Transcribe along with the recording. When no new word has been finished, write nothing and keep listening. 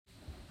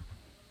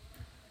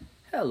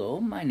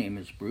Hello, my name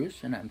is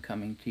Bruce, and I'm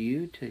coming to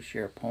you to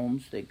share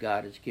poems that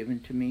God has given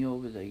to me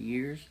over the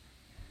years,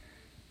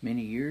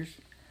 many years.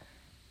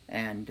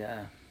 And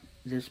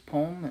this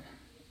poem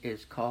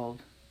is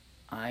called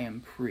I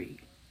Am Free.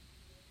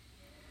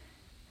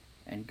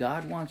 And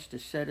God wants to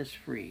set us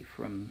free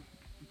from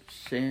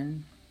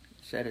sin,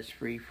 set us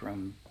free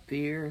from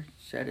fear,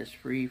 set us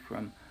free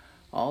from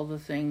all the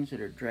things that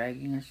are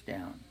dragging us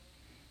down.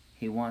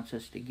 He wants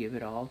us to give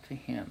it all to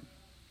Him.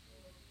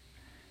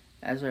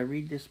 As I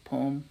read this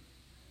poem,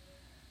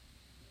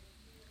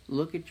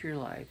 look at your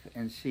life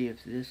and see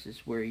if this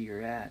is where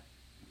you're at,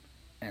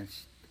 and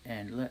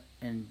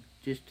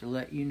just to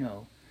let you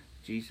know,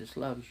 Jesus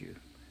loves you.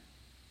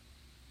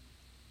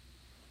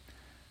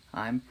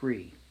 I'm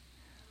free,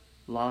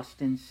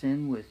 lost in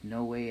sin with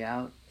no way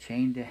out,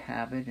 chained to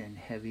habit and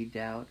heavy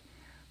doubt.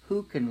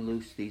 Who can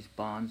loose these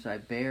bonds I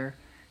bear?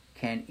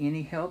 Can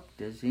any help?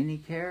 Does any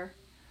care?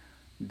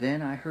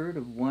 Then I heard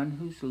of one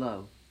whose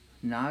love,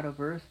 not of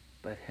earth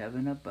but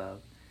heaven above,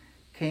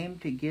 came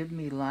to give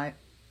me life,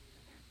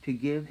 to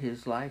give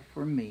his life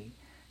for me,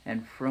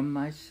 and from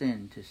my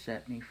sin to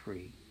set me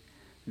free.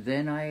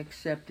 Then I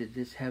accepted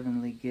this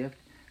heavenly gift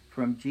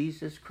from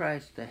Jesus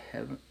Christ,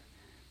 Then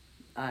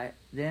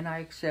I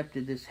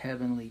accepted this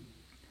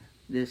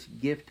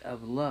gift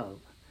of love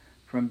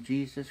from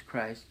Jesus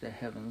Christ, the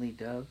heavenly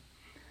dove.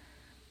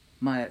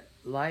 My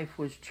life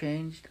was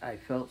changed. I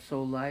felt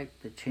so light.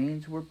 The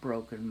chains were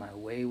broken. My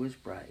way was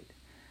bright.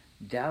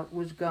 Doubt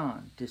was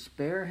gone,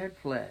 despair had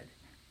fled.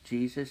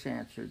 Jesus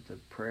answered the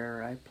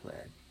prayer I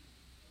pled.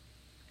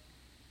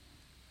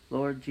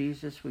 Lord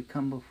Jesus, we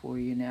come before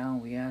you now,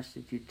 and we ask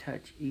that you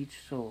touch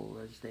each soul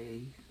as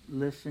they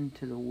listen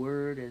to the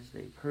word, as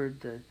they've heard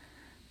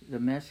the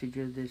message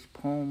of this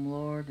poem,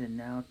 Lord, and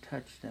now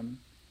touch them.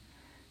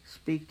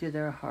 Speak to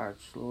their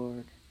hearts,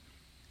 Lord,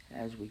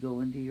 as we go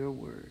into your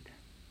word.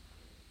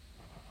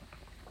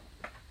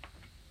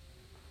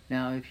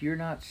 Now, if you're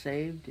not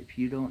saved, if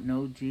you don't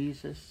know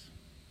Jesus,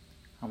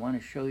 I want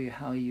to show you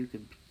how you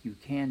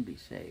can be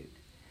saved.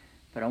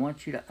 But I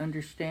want you to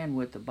understand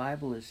what the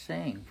Bible is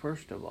saying,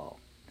 first of all.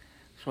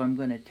 So I'm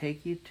going to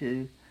take you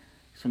to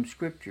some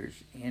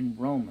scriptures in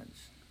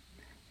Romans.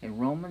 In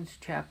Romans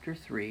chapter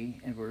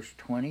 3 and verse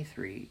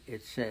 23,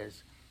 it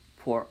says,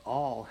 "For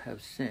all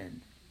have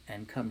sinned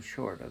and come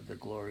short of the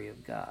glory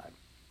of God."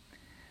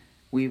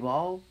 We've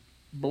all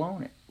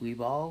blown it.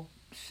 We've all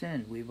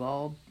sinned. We've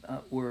all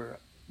were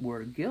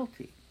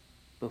guilty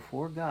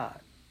before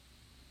God.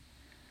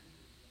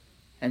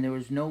 And there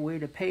was no way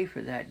to pay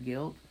for that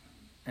guilt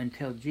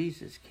until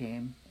Jesus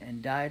came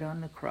and died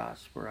on the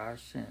cross for our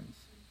sins.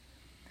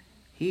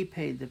 He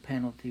paid the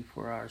penalty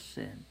for our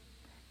sin.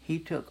 He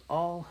took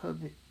all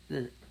of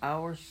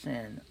our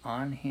sin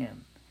on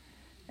him.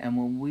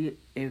 And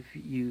if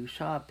you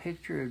saw a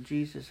picture of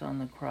Jesus on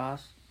the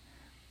cross,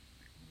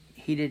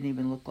 he didn't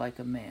even look like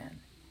a man.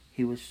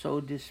 He was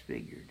so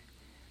disfigured.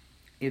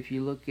 If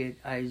you look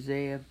at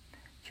Isaiah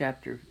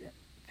chapter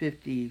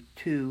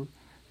 52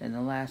 and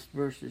the last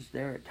verses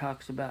there, it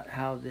talks about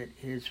how that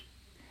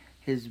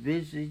his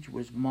visage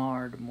was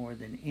marred more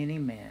than any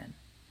man,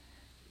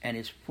 and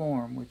his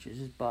form, which is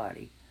his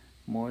body,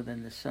 more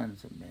than the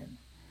sons of men.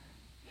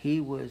 He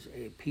was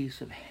a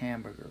piece of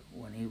hamburger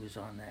when he was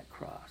on that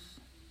cross.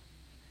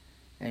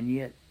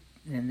 And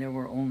there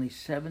were only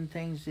 7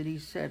 things that he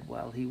said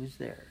while he was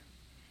there,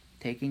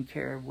 taking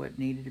care of what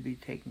needed to be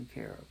taken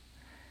care of.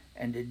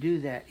 And to do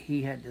that,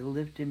 he had to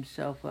lift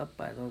himself up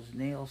by those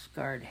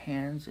nail-scarred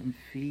hands and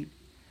feet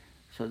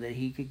so that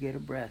he could get a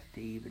breath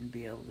to even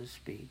be able to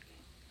speak.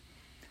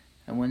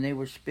 And when they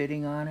were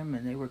spitting on him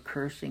and they were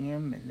cursing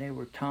him and they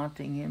were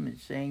taunting him and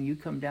saying, "You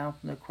come down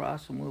from the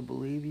cross and we'll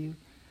believe you,"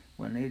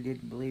 when they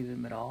didn't believe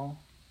him at all.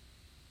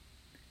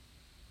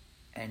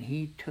 And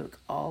he took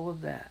all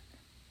of that,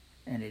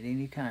 and at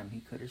any time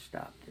he could have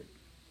stopped it.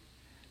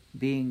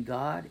 Being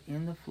God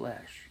in the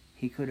flesh,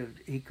 he could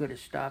have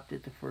stopped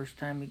it the first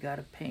time he got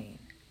a pain.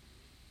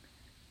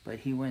 But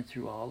he went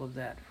through all of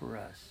that for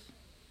us.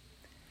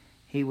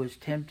 He was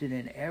tempted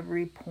in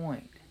every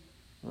point,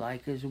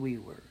 like as we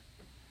were,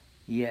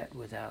 yet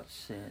without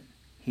sin.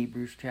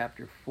 Hebrews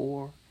chapter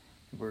 4,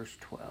 verse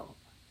 12.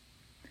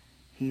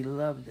 He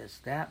loved us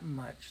that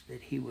much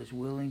that he was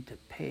willing to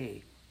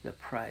pay the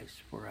price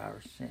for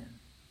our sin.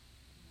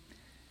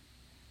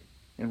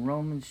 In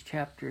Romans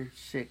chapter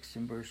 6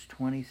 and verse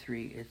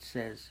 23, it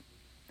says,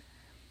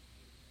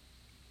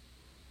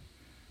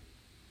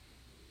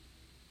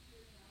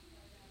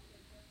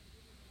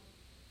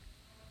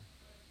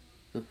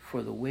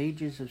 "For the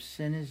wages of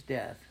sin is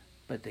death,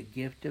 but the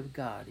gift of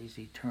God is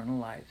eternal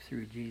life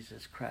through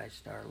Jesus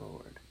Christ our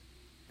Lord."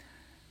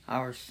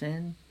 Our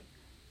sin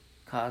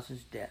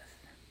causes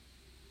death.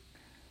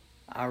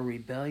 Our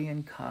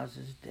rebellion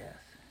causes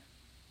death.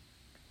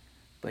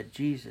 But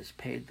Jesus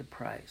paid the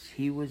price.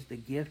 He was the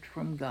gift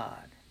from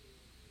God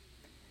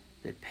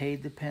that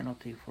paid the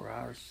penalty for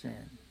our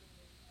sin.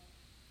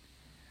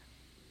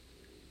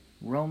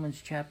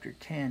 Romans chapter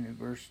 10 and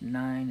verse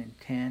 9 and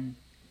 10,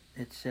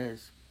 it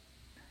says,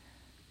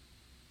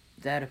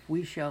 that if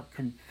we shall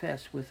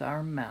confess with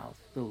our mouth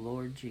the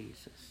Lord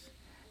Jesus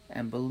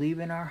and believe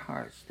in our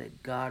hearts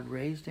that God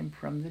raised him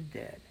from the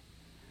dead,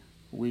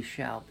 we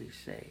shall be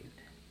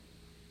saved.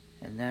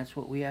 And that's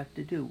what we have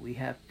to do. We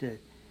have to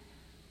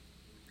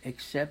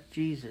accept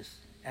Jesus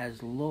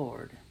as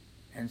Lord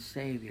and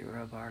Savior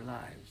of our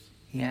lives.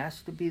 He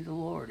has to be the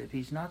Lord. If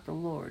he's not the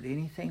Lord,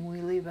 anything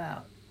we leave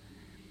out.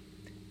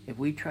 If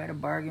we try to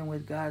bargain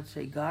with God,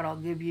 say, God, I'll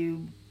give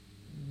you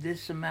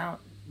this amount,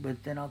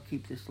 but then I'll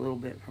keep this little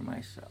bit for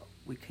myself.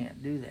 We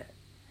can't do that.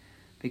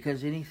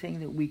 Because anything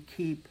that we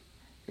keep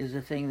is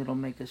a thing that'll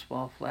make us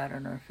fall flat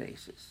on our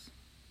faces.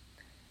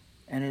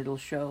 And it'll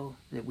show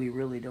that we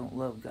really don't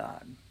love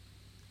God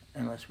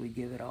unless we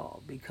give it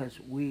all. Because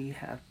we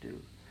have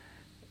to.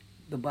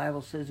 The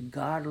Bible says,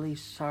 godly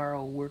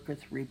sorrow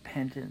worketh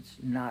repentance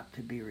not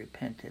to be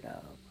repented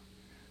of.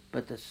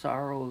 But the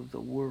sorrow of the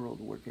world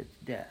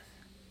worketh death.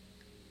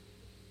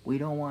 We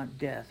don't want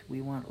death,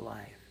 we want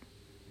life.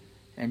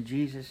 And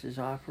Jesus is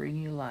offering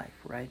you life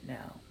right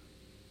now.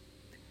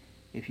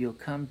 If you'll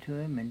come to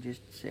him and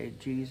just say,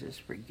 Jesus,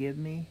 forgive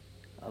me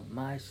of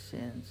my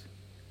sins.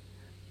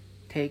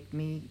 Take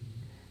me,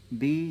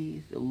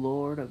 be the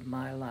Lord of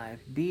my life.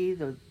 Be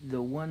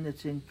the one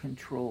that's in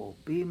control.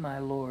 Be my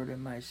Lord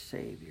and my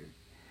Savior.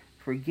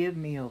 Forgive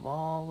me of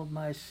all of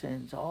my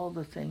sins, all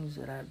the things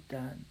that I've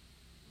done.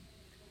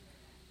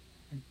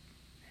 And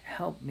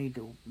help me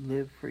to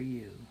live for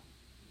you.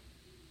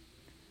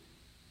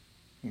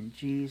 In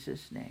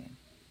Jesus' name,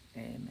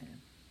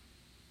 amen.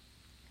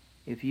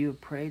 If you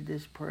have prayed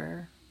this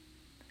prayer,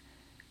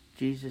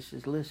 Jesus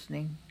is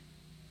listening,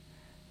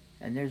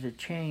 and there's a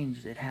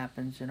change that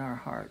happens in our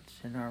hearts,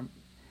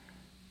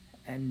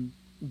 and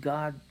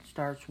God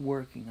starts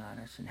working on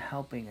us and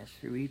helping us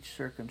through each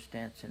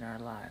circumstance in our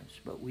lives,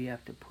 but we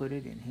have to put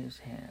it in his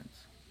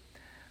hands.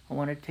 I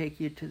want to take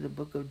you to the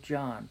book of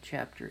John,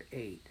 chapter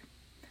 8,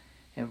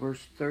 and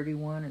verse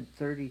 31 and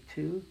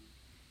 32.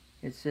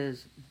 It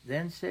says,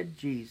 Then said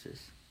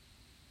Jesus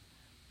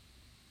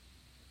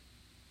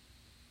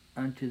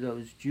unto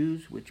those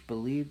Jews which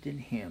believed in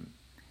him,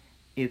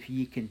 If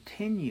ye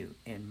continue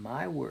in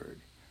my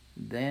word,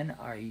 then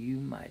are you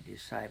my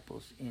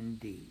disciples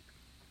indeed.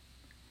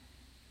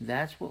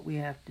 That's what we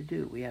have to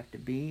do. We have to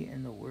be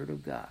in the Word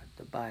of God,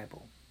 the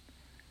Bible.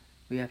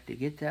 We have to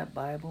get that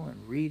Bible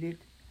and read it.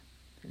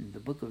 And the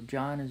book of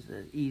John is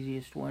the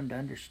easiest one to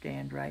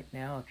understand right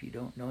now if you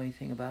don't know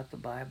anything about the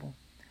Bible.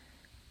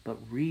 But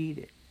read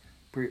it.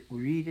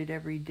 Read it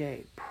every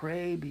day.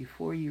 Pray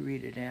before you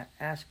read it.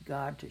 Ask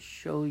God to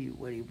show you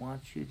what he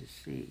wants you to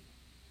see.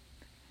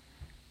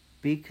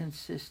 Be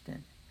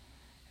consistent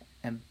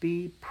and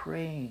be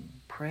praying.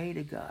 Pray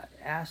to God.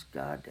 Ask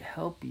God to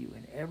help you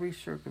in every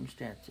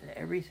circumstance and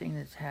everything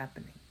that's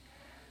happening.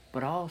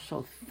 But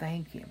also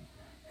thank him.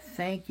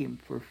 Thank him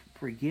for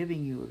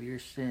forgiving you of your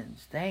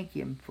sins. Thank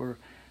him for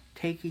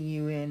taking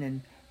you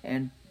in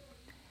and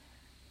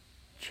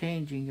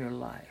changing your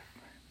life.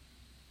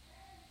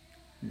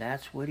 And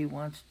that's what he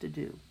wants to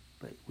do.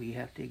 But we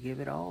have to give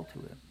it all to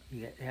him.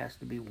 It has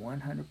to be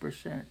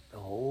 100%. The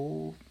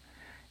whole,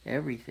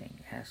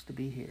 everything has to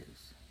be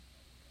his.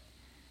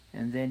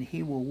 And then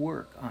he will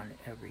work on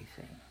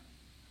everything.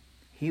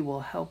 He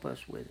will help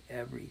us with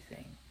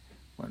everything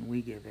when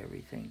we give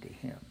everything to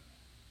him.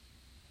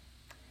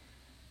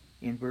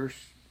 In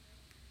verse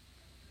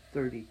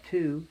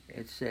 32,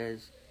 it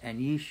says, And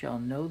ye shall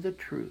know the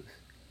truth,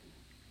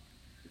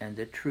 and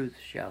the truth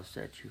shall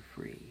set you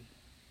free.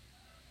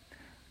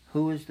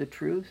 Who is the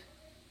truth?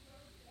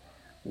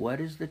 What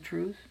is the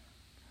truth?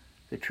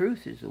 The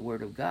truth is the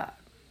Word of God.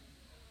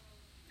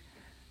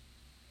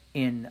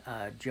 In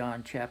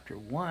John chapter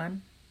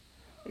 1,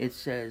 it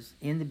says,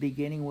 In the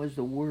beginning was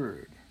the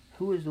Word.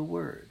 Who is the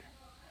Word?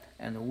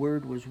 And the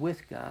Word was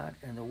with God,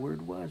 and the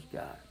Word was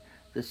God.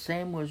 The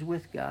same was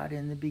with God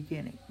in the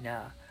beginning.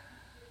 Now,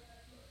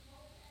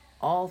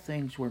 all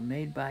things were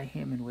made by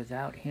him, and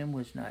without him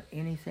was not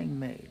anything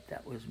made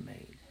that was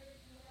made.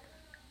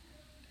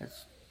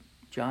 That's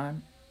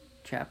John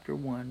chapter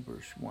 1,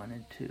 verse 1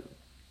 and 2.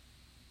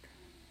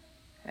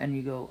 And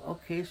you go,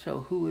 okay,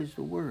 so who is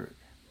the Word?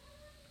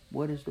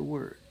 What is the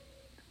Word?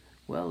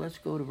 Well, let's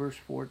go to verse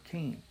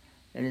 14.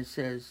 And it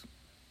says,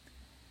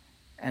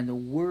 And the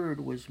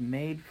Word was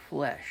made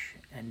flesh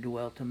and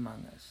dwelt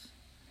among us.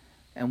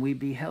 And we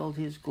beheld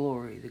his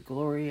glory, the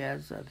glory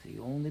as of the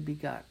only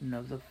begotten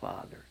of the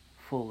Father,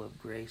 full of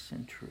grace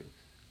and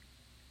truth.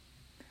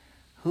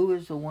 Who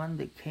is the one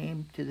that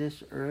came to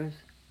this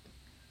earth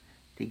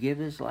to give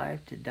his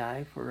life to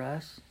die for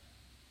us?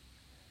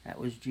 That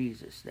was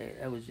Jesus.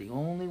 That was the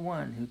only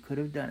one who could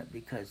have done it,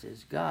 because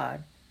as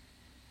God,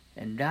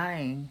 and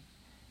dying,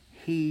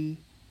 he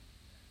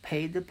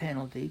paid the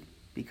penalty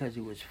because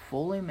he was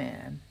fully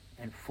man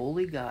and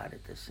fully God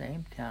at the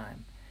same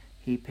time.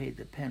 He paid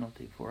the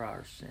penalty for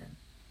our sin.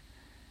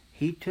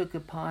 He took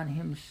upon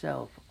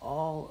himself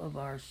all of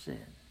our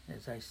sin,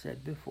 as I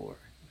said before,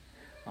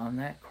 on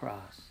that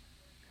cross.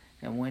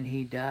 And when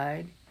he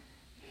died,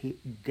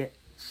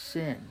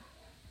 sin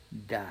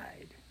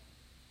died.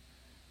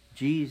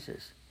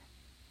 Jesus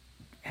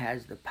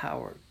has the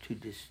power to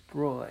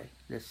destroy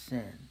the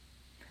sin,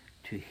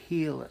 to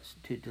heal us,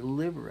 to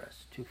deliver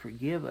us, to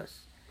forgive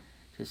us,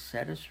 to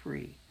set us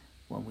free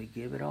when we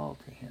give it all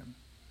to him.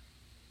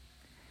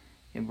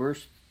 In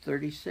verse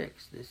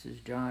 36, this is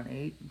John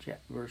 8,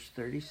 verse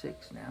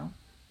 36 now.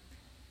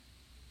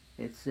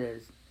 It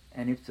says,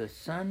 "And if the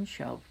Son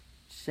shall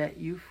set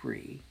you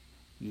free,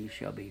 ye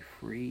shall be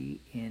free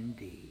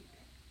indeed,"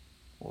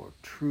 or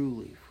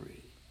truly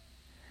free.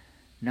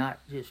 Not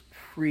just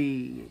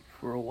free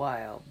for a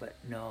while,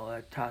 but no,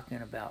 I'm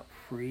talking about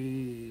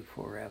free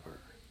forever.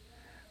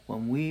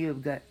 When we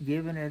have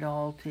given it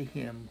all to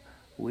him,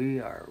 we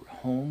are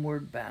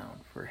homeward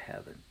bound for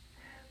heaven.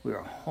 We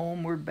are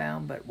homeward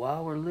bound, but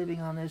while we're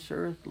living on this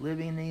earth,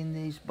 living in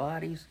these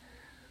bodies,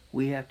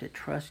 we have to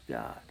trust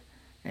God.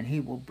 And he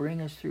will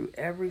bring us through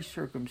every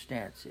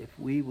circumstance if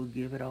we will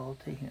give it all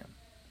to him.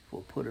 If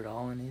we'll put it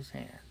all in his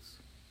hands.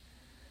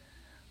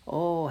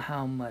 Oh,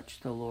 how much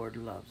the Lord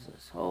loves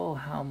us. Oh,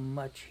 how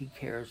much he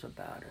cares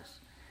about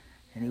us.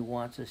 And he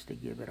wants us to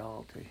give it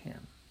all to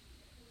him.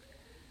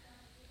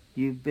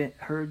 You've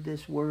heard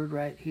this word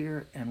right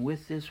here. And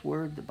with this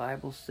word, the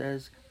Bible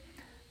says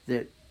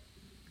that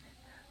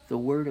the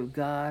word of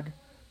God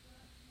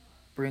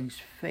brings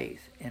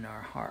faith in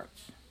our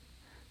hearts.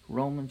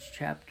 Romans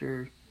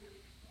chapter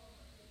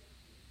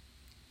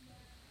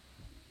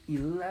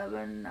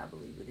 11, I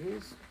believe it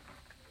is.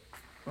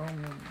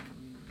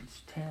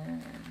 Romans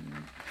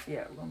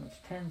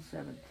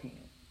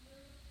 10:17.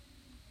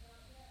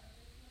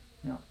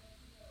 No,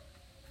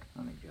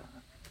 let me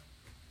John.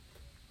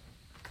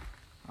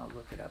 I'll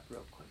look it up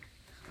real quick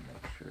just to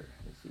make sure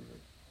this is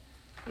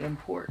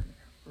important.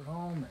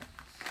 Romans.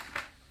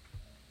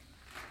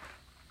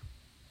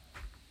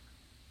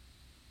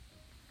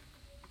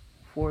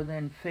 "For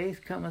then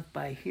faith cometh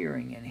by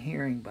hearing, and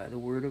hearing by the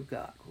word of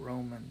God."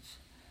 Romans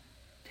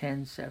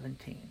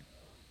 10:17.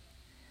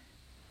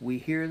 We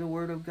hear the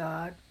word of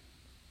God.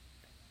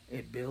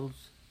 It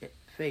builds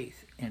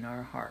faith in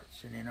our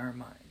hearts and in our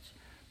minds.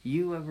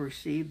 You have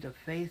received the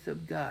faith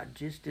of God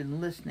just in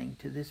listening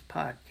to this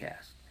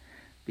podcast,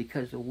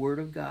 because the word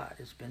of God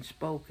has been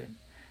spoken,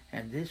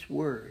 and this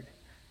word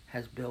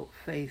has built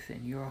faith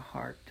in your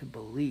heart to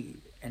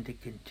believe and to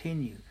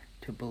continue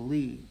to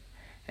believe.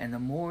 And the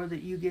more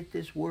that you get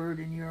this word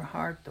in your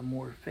heart, the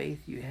more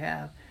faith you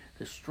have,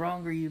 the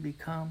stronger you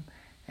become.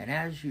 And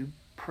as you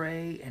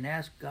pray and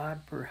ask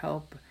God for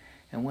help,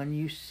 and when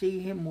you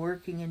see him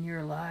working in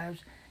your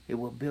lives, it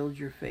will build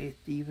your faith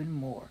even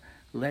more,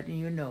 letting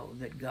you know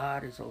that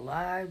God is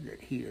alive,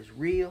 that he is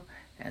real,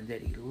 and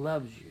that he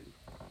loves you.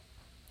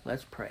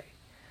 Let's pray.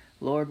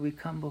 Lord, we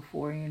come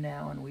before you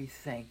now, and we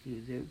thank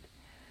you that,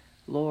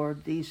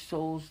 Lord, these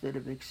souls that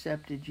have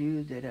accepted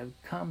you, that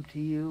have come to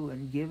you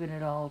and given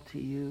it all to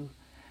you,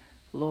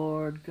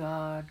 Lord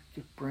God,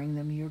 bring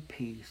them your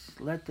peace.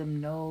 Let them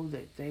know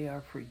that they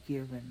are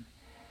forgiven.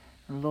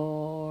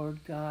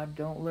 Lord God,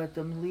 don't let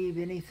them leave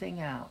anything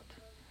out.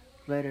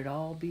 Let it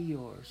all be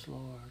yours,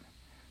 Lord,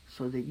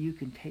 so that you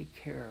can take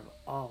care of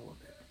all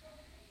of it.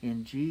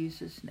 In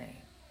Jesus'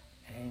 name,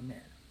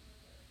 amen.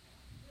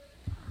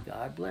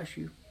 God bless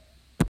you.